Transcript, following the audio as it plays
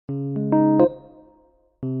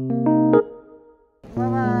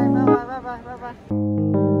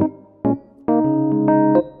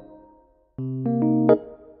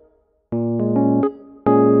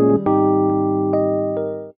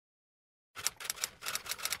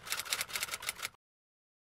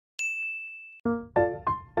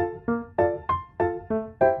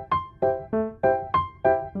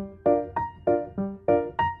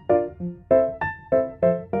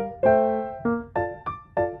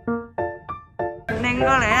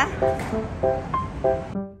過嚟啊！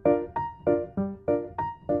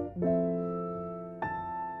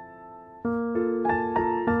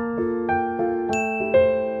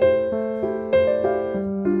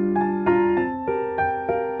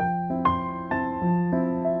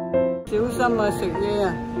小心啊！食嘢啊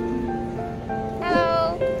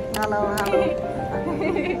 ！Hello， 好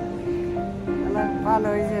啦，翻去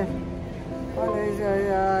先，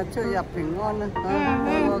出入平安啦，個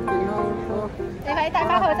健康好。你快啲戴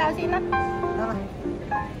翻口罩先啦。得啦。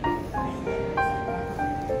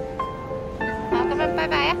好，咁樣拜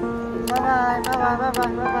拜啊！拜拜。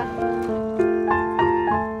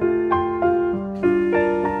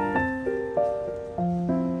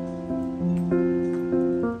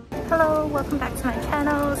Welcome back to my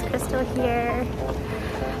channel. It's Crystal here,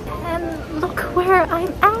 and look where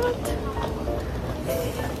I'm at.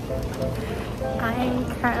 I'm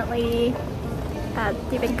currently at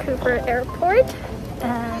the Vancouver airport,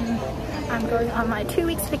 and I'm going on my 2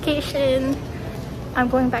 weeks vacation. I'm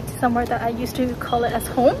going back to somewhere that I used to call it as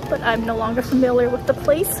home, but I'm no longer familiar with the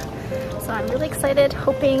place, so I'm really excited,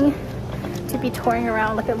 hoping to be touring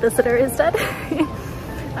around like a visitor instead.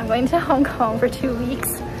 I'm going to Hong Kong for 2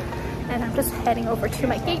 weeks, and I'm just heading over to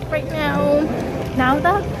my gate right now. Now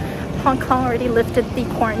that Hong Kong already lifted the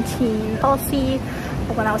quarantine policy,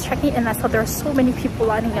 when I was checking in, I saw there were so many people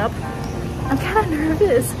lining up. I'm kind of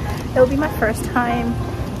nervous. It will be my first time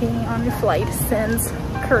being on a flight since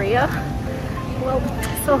Korea. Well,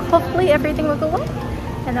 so hopefully everything will go well,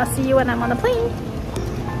 and I'll see you when I'm on the plane.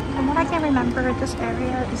 From what I can remember, this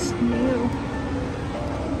area is new.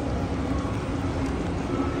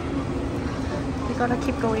 We gotta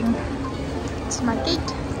keep going to my gate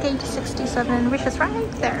 67, which is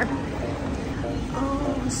right there.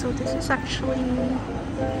 Oh, so this is actually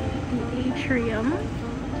the atrium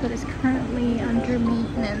that is currently under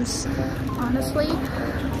maintenance. Honestly,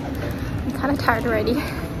 I'm kind of tired already.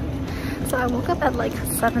 So I woke up at like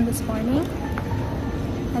 7 this morning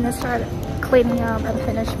and then started cleaning up and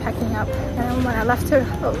finished packing up. And when I left it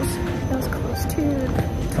was close to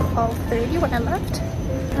 12:30 when I left.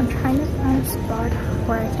 I'm trying to find a spot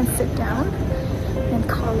where I can sit down and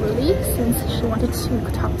call Lily since she wanted to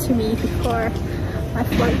talk to me before my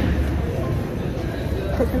flight.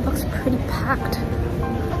 Because it looks pretty packed.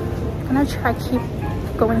 I'm gonna try to keep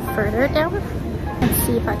going further down and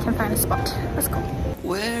see if I can find a spot. Let's go.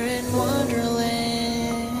 We're in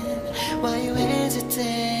Wonderland. Why you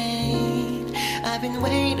hesitate? I've been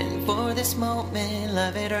waiting for this moment,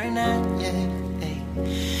 love it or not, yeah.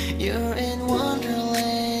 You're in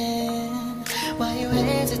Wonderland. Why you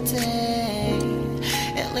hesitate?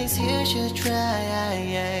 At least you should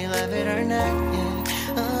try, love it or not, yeah.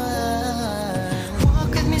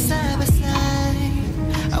 Walk with me side by side.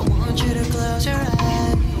 I want you to close your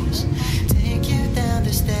eyes. Take you down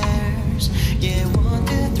the stairs. Yeah, 1,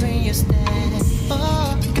 2, 3, you stand.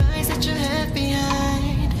 Oh, guys that you have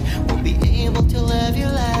behind won't be able to love you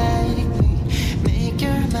like me. Make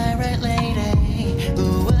your mind right, lady.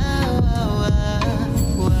 Ooh,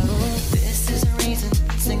 this is the reason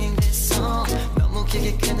I'm singing this song. 너무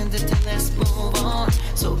길게 끄는 듯해, let's move on.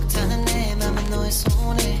 속 타는 내 맘은 너의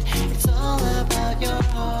손에. It's all about your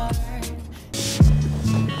heart.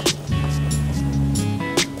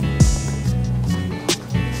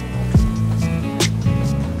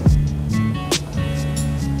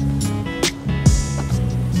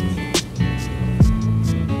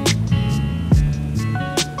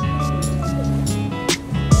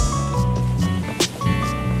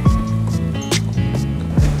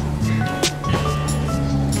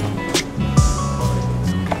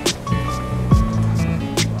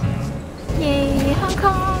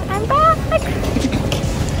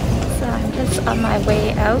 On my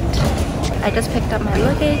way out, I just picked up my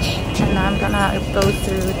luggage and I'm gonna go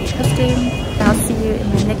through the customs. I'll see you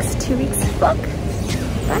in the next 2 weeks vlog.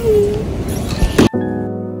 Bye!